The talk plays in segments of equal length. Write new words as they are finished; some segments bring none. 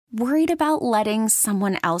Worried about letting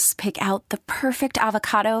someone else pick out the perfect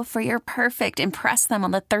avocado for your perfect impress them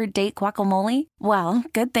on the third date guacamole? Well,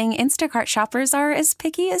 good thing Instacart shoppers are as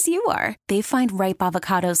picky as you are. They find ripe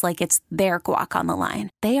avocados like it's their guac on the line.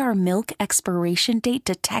 They are milk expiration date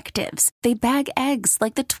detectives. They bag eggs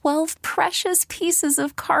like the 12 precious pieces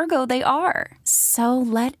of cargo they are. So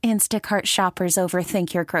let Instacart shoppers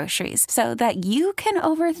overthink your groceries so that you can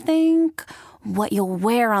overthink what you'll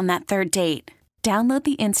wear on that third date. Download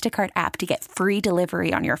the Instacart app to get free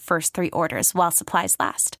delivery on your first 3 orders while supplies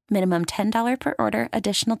last. Minimum $10 per order.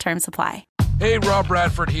 Additional terms apply. Hey, Rob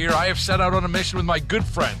Bradford here. I have set out on a mission with my good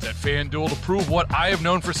friends at FanDuel to prove what I have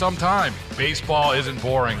known for some time. Baseball isn't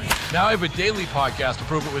boring. Now I have a daily podcast to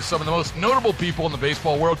prove it with some of the most notable people in the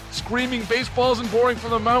baseball world, screaming baseball isn't boring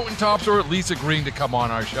from the mountaintops, or at least agreeing to come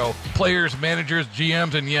on our show. Players, managers,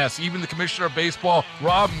 GMs, and yes, even the commissioner of baseball,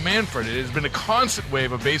 Rob Manfred. It has been a constant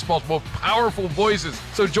wave of baseball's most powerful voices.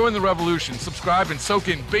 So join the revolution. Subscribe and soak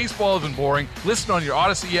in Baseball Isn't Boring. Listen on your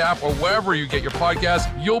Odyssey app or wherever you get your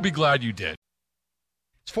podcasts. You'll be glad you did.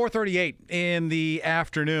 It's 4:38 in the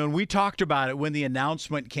afternoon. We talked about it when the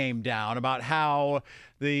announcement came down about how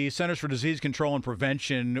the Centers for Disease Control and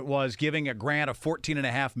Prevention was giving a grant of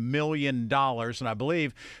 $14.5 million. And I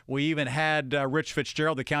believe we even had Rich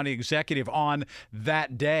Fitzgerald, the county executive, on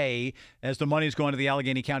that day as the money is going to the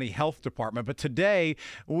Allegheny County Health Department. But today,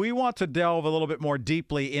 we want to delve a little bit more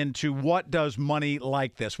deeply into what does money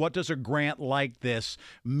like this, what does a grant like this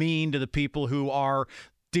mean to the people who are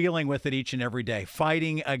dealing with it each and every day,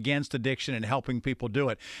 fighting against addiction and helping people do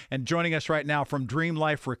it. And joining us right now from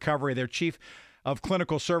DreamLife Recovery, their Chief of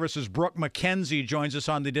Clinical Services, Brooke McKenzie, joins us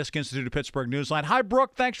on the Disc Institute of Pittsburgh Newsline. Hi,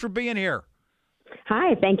 Brooke. Thanks for being here.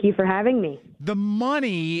 Hi, thank you for having me. The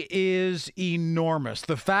money is enormous.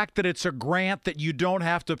 The fact that it's a grant that you don't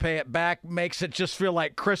have to pay it back makes it just feel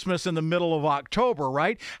like Christmas in the middle of October,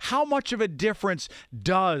 right? How much of a difference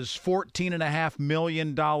does $14.5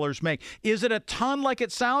 million make? Is it a ton like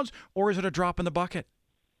it sounds, or is it a drop in the bucket?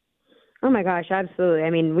 Oh, my gosh, absolutely. I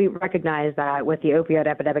mean, we recognize that with the opioid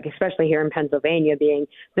epidemic, especially here in Pennsylvania, being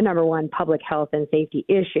the number one public health and safety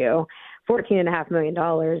issue, $14.5 million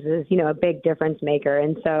is, a big difference maker.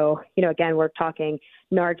 And so, again, we're talking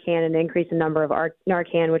Narcan, an increase in number of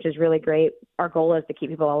Narcan, which is really great. Our goal is to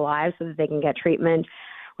keep people alive so that they can get treatment.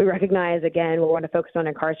 We recognize, again, we want to focus on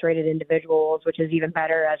incarcerated individuals, which is even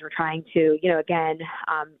better as we're trying to,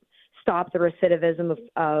 stop the recidivism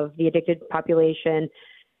of the addicted population,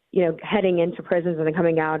 heading into prisons and then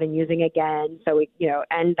coming out and using again. So we,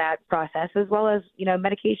 end that process, as well as,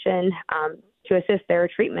 medication to assist their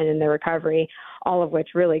treatment and their recovery, all of which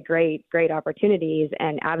really great opportunities.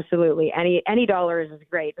 And absolutely any dollars is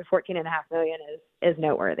great, but $14.5 million is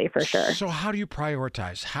noteworty for sure. So how do you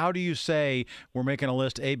prioritize? How do you say we're making a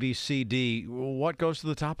list A, B, C, D? What goes to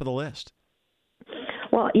the top of the list?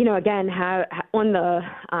 Well, again, on the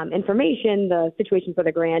information, the situation for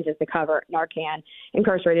the grant is to cover Narcan,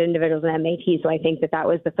 incarcerated individuals, and MAT. So I think that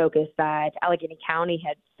was the focus that Allegheny County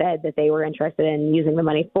had said that they were interested in using the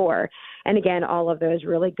money for. And again, all of those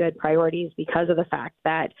really good priorities because of the fact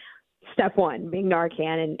that step one being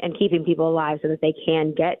Narcan and keeping people alive so that they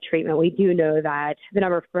can get treatment. We do know that the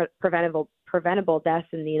number of preventable deaths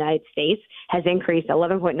in the United States has increased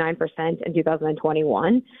 11.9% in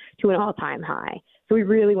 2021 to an all-time high. So we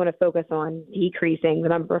really want to focus on decreasing the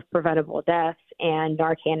number of preventable deaths, and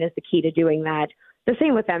Narcan is the key to doing that. The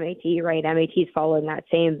same with MAT, right? MAT is following that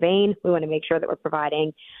same vein. We want to make sure that we're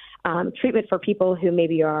providing treatment for people who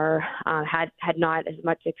maybe are had not as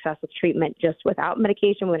much success with treatment just without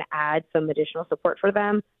medication. We want to add some additional support for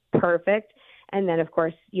them. Perfect. And then, of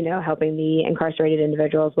course, helping the incarcerated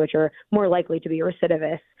individuals, which are more likely to be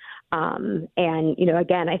recidivists.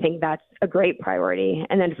 Again, I think that's a great priority.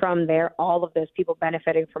 And then from there, all of those people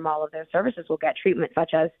benefiting from all of those services will get treatment,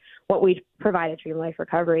 such as what we provide at DreamLife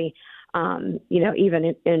Recovery.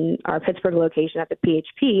 Even in our Pittsburgh location at the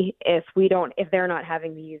PHP, if they're not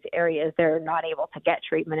having these areas, they're not able to get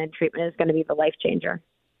treatment, and treatment is going to be the life changer.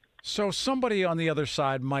 So somebody on the other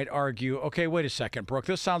side might argue, okay, wait a second, Brooke,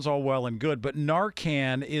 this sounds all well and good, but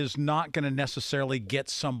Narcan is not going to necessarily get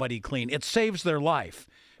somebody clean. It saves their life,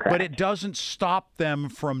 Correct. But it doesn't stop them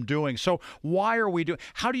from doing. So why are we doing?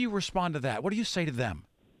 How do you respond to that? What do you say to them?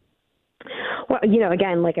 Well,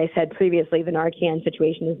 again, like I said previously, the Narcan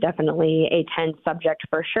situation is definitely a tense subject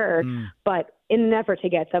for sure. But in an effort to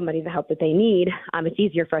get somebody the help that they need, it's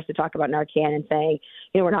easier for us to talk about Narcan and saying,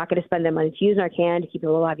 we're not going to spend the money to use Narcan to keep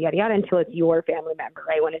people alive, yada, yada, until it's your family member,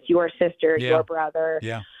 right? When it's your sister, your brother,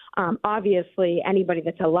 Obviously, anybody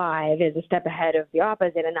that's alive is a step ahead of the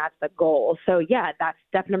opposite, and that's the goal. So, yeah, that's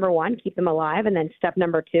step number one, keep them alive. And then step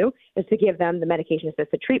number two is to give them the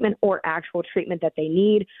medication-assisted treatment or actual treatment that they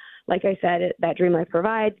need. Like I said, that DreamLife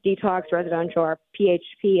provides, detox, residential, our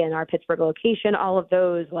PHP, and our Pittsburgh location, all of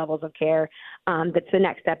those levels of care. That's the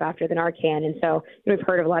next step after the Narcan. And so we've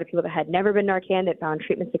heard of a lot of people that had never been Narcan that found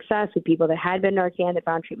treatment success, with people that had been Narcan that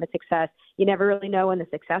found treatment success. You never really know when the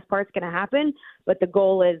success part's going to happen, but the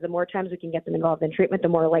goal is the more times we can get them involved in treatment, the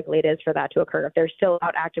more likely it is for that to occur. If they're still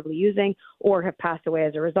out actively using or have passed away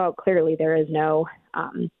as a result, clearly there is no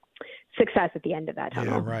success at the end of that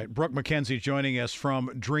tunnel. Yeah, right. Brooke McKenzie joining us from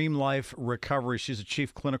DreamLife Recovery. She's a chief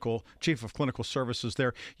of clinical services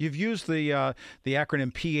there. You've used the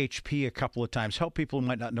acronym PHP a couple of times. Help people who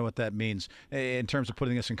might not know what that means in terms of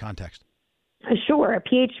putting this in context. Sure. A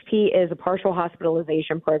PHP is a partial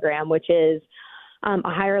hospitalization program, which is a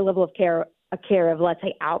higher level of care of, let's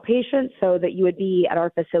say, outpatient, so that you would be at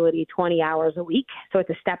our facility 20 hours a week. So it's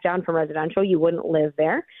a step down from residential. You wouldn't live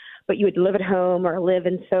there, but you would live at home or live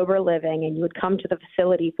in sober living, and you would come to the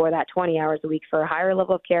facility for that 20 hours a week for a higher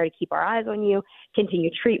level of care to keep our eyes on you,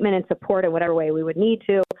 continue treatment and support in whatever way we would need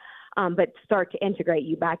to, but start to integrate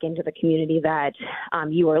you back into the community that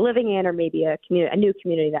you are living in, or maybe a new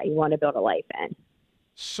community that you want to build a life in.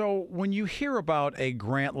 So when you hear about a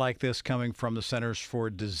grant like this coming from the Centers for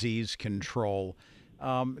Disease Control,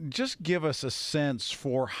 just give us a sense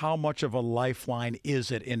for how much of a lifeline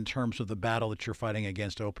is it in terms of the battle that you're fighting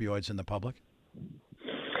against opioids in the public?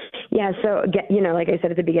 Yeah, so, like I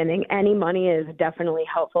said at the beginning, any money is definitely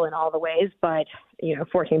helpful in all the ways, but,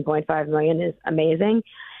 $14.5 million is amazing.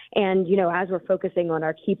 And, as we're focusing on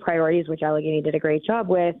our key priorities, which Allegheny did a great job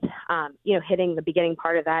with, hitting the beginning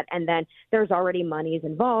part of that, and then there's already monies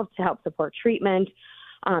involved to help support treatment.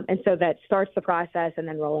 And so that starts the process and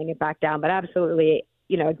then rolling it back down. But absolutely,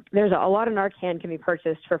 there's a lot of Narcan can be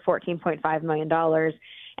purchased for $14.5 million.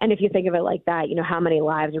 And if you think of it like that, how many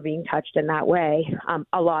lives are being touched in that way?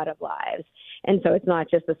 A lot of lives. And so it's not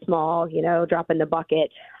just a small, drop in the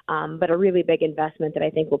bucket, but a really big investment that I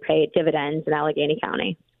think will pay dividends in Allegheny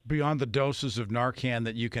County. Beyond the doses of Narcan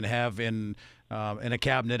that you can have in a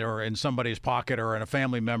cabinet or in somebody's pocket or in a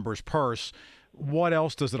family member's purse, what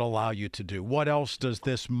else does it allow you to do? What else does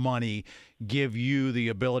this money give you the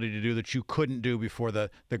ability to do that you couldn't do before the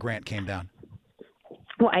grant came down?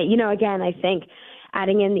 Well, again, I think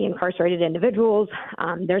adding in the incarcerated individuals,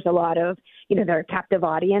 there's a lot of, they're a captive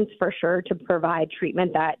audience for sure to provide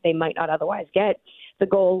treatment that they might not otherwise get. The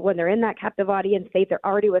goal when they're in that captive audience state, they're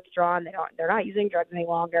already withdrawn. They're not using drugs any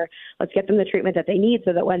longer. Let's get them the treatment that they need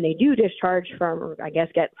so that when they do discharge from, or I guess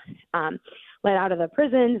get let out of the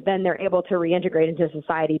prisons, then they're able to reintegrate into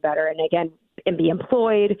society better and again, and be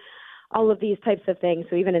employed, all of these types of things.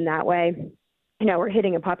 So even in that way, we're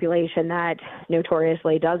hitting a population that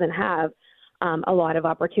notoriously doesn't have a lot of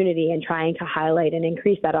opportunity, and trying to highlight and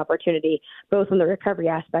increase that opportunity, both on the recovery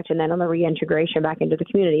aspect and then on the reintegration back into the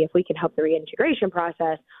community. If we can help the reintegration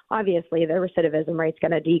process, obviously the recidivism rate's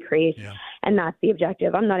going to decrease, and that's the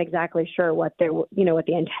objective. I'm not exactly sure what what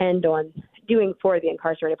they intend on doing for the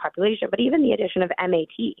incarcerated population, but even the addition of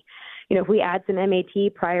MAT. If we add some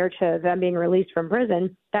MAT prior to them being released from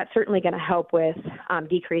prison, that's certainly going to help with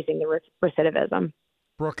decreasing the recidivism.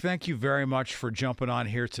 Brooke, thank you very much for jumping on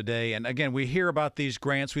here today. And again, we hear about these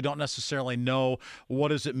grants. We don't necessarily know what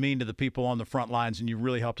does it mean to the people on the front lines, and you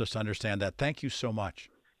really helped us to understand that. Thank you so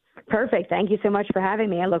much. Perfect. Thank you so much for having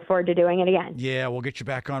me. I look forward to doing it again. Yeah, we'll get you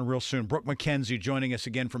back on real soon. Brooke McKenzie joining us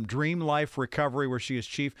again from DreamLife Recovery, where she is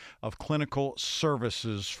Chief of Clinical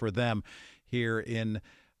Services for them here in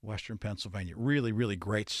Western Pennsylvania. Really, really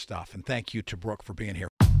great stuff. And thank you to Brooke for being here.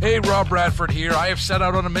 Hey, Rob Bradford here. I have set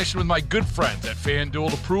out on a mission with my good friends at FanDuel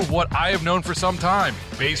to prove what I have known for some time.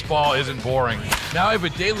 Baseball isn't boring. Now I have a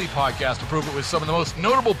daily podcast to prove it with some of the most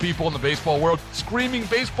notable people in the baseball world, screaming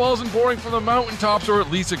baseball isn't boring from the mountaintops, or at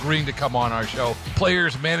least agreeing to come on our show.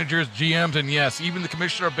 Players, managers, GMs, and yes, even the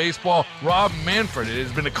commissioner of baseball, Rob Manfred. It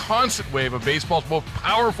has been a constant wave of baseball's most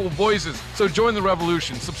powerful voices. So join the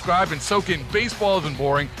revolution. Subscribe and soak in Baseball Isn't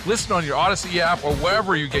Boring. Listen on your Odyssey app or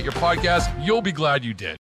wherever you get your podcasts. You'll be glad you did.